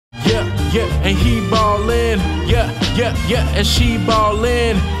yeah, yeah, and he ballin', yeah, yeah, yeah, and she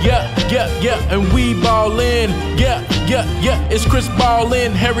ballin', yeah, yeah, yeah, and we ballin', yeah, yeah, yeah, it's Chris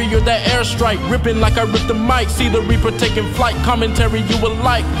ballin', Harrier that airstrike, ripping like I ripped the mic, see the Reaper taking flight, commentary you will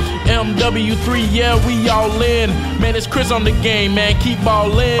like, MW3, yeah, we all in, man, it's Chris on the game, man, keep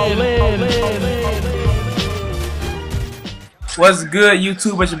ballin'. What's good,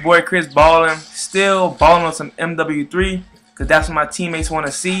 YouTube? It's your boy Chris ballin', still ballin' on some MW3, cause that's what my teammates want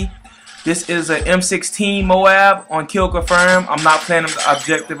to see. This is a M16 MOAB on kill confirm. I'm not playing the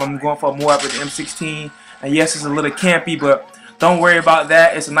objective. I'm going for a MOAB with the M16. And yes, it's a little campy, but don't worry about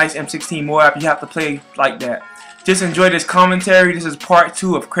that. It's a nice M16 MOAB. You have to play like that. Just enjoy this commentary. This is part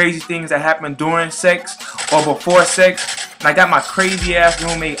 2 of crazy things that happen during sex or before sex. And I got my crazy ass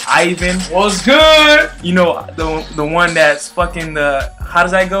roommate Ivan. What's good? You know, the one that's fucking the, how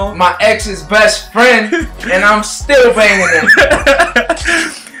does that go? My ex's best friend, and I'm still banging him.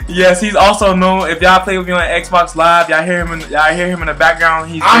 Yes, he's also known. If y'all play with me on Xbox Live, y'all hear him in the background.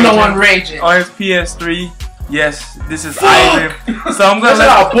 I'm the one raging on his PS3. Yes, this is Ivan. So I'm gonna let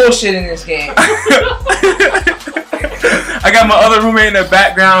all bullshit in this game. I got my other roommate in the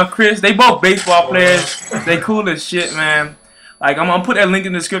background, Chris. They both baseball players. They cool as shit, man. Like, I'm gonna put that link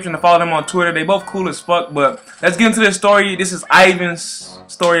in the description to follow them on Twitter. They both cool as fuck. But let's get into this story. This is Ivan's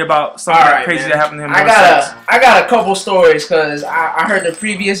story about something crazy that happened to him. I got a couple stories because I heard the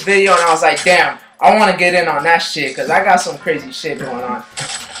previous video and I was like, damn, I want to get in on that shit because I got some crazy shit going on.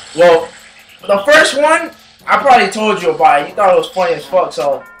 Well, the first one I probably told you about. You thought it was funny as fuck.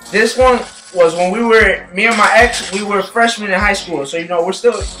 So this one was when me and my ex, we were freshmen in high school. So you know we're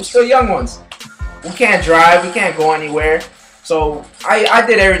still young ones. We can't drive. We can't go anywhere. So I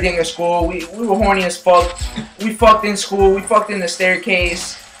did everything in school. We were horny as fuck. We fucked in school. We fucked in the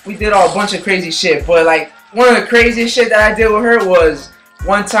staircase. We did all a bunch of crazy shit. But like one of the craziest shit that I did with her was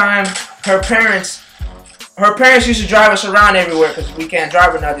one time her parents used to drive us around everywhere because we can't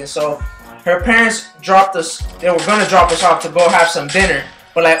drive or nothing. So her parents dropped us. They were gonna drop us off to go have some dinner.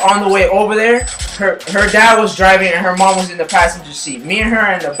 But like on the way over there, her dad was driving and her mom was in the passenger seat. Me and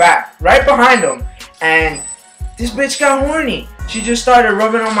her in the back, right behind them. And this bitch got horny. She just started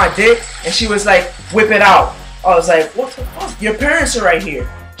rubbing on my dick and she was like, whip it out. I was like, what the fuck? Your parents are right here.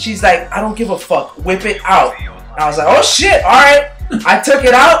 She's like, I don't give a fuck. Whip it out. And I was like, oh shit, alright. I took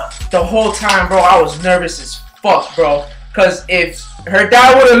it out. The whole time, bro, I was nervous as fuck, bro. Because if her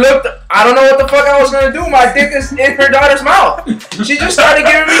dad would have looked, I don't know what the fuck I was going to do. My dick is in her daughter's mouth. She just started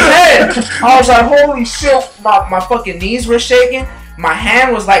giving me head. I was like, holy shit. My fucking knees were shaking. My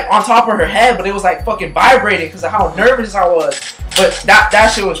hand was like on top of her head, but it was like fucking vibrating because of how nervous I was. But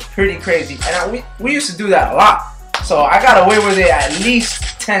that shit was pretty crazy. And we used to do that a lot. So I got away with it at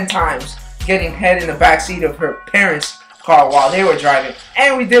least 10 times, getting head in the backseat of her parents' car while they were driving.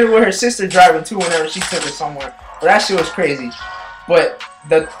 And we did it with her sister driving too whenever she took us somewhere. But that shit was crazy. But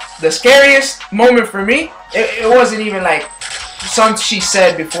the scariest moment for me, it wasn't even like something she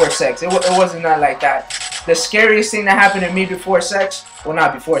said before sex. It wasn't not like that. The scariest thing that happened to me before sex, well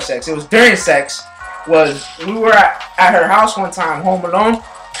not before sex, it was during sex, was we were at her house one time, home alone,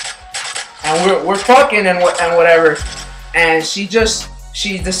 and we're fucking and whatever, and she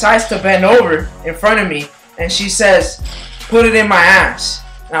decides to bend over in front of me, and she says, put it in my ass.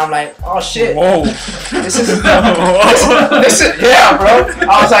 And I'm like, oh shit. Whoa. This is yeah, bro.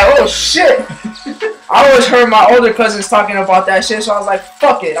 I was like, oh shit. I always heard my older cousins talking about that shit, so I was like,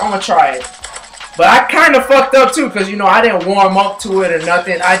 fuck it, I'm gonna try it. But I kind of fucked up too, because you know I didn't warm up to it or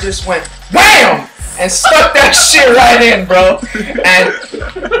nothing. I just went wham and stuck that shit right in, bro. And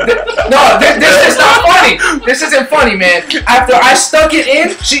no, this is not funny. This isn't funny, man. After I stuck it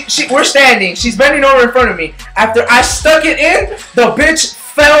in, we're standing. She's bending over in front of me. After I stuck it in, the bitch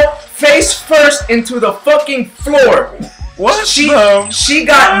fell face first into the fucking floor. What? She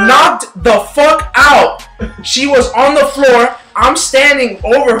got knocked the fuck out. She was on the floor. I'm standing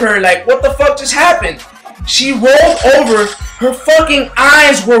over her like, what the fuck just happened? She rolled over. Her fucking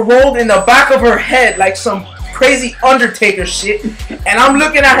eyes were rolled in the back of her head like some crazy Undertaker shit. And I'm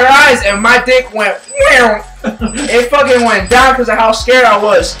looking at her eyes and my dick went, wham. It fucking went down because of how scared I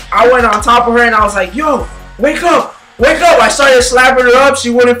was. I went on top of her and I was like, yo, wake up. Wake up. I started slapping her up. She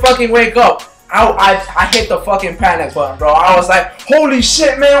wouldn't fucking wake up. I hit the fucking panic button, bro. I was like, holy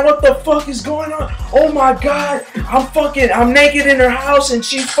shit, man, what the fuck is going on? Oh my god, I'm naked in her house and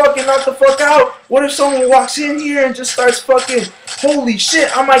she's fucking knocked the fuck out. What if someone walks in here and just starts fucking, holy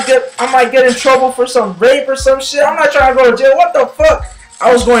shit, I might get in trouble for some rape or some shit. I'm not trying to go to jail. What the fuck?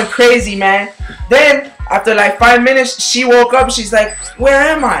 I was going crazy, man. Then after like 5 minutes, she woke up. She's like, "Where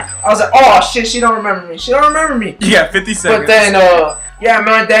am I?" I was like, "Oh shit, she don't remember me. She don't remember me." Yeah, 50 seconds. But then, yeah,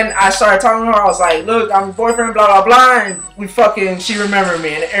 man. Then I started talking to her. I was like, "Look, I'm your boyfriend, blah blah blah," and she remembered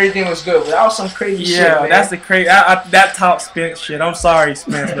me, and everything was good. But that was some crazy shit, man. Yeah, that's the crazy. That top Spence shit. I'm sorry,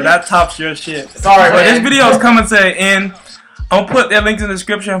 Spence, but that tops your shit. Sorry, but man. This video is coming to an end. I'll put their links in the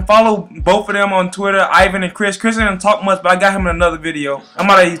description. Follow both of them on Twitter, Ivan and Chris. Chris didn't talk much, but I got him in another video. I'm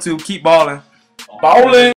out of YouTube. Keep balling. Ballin'.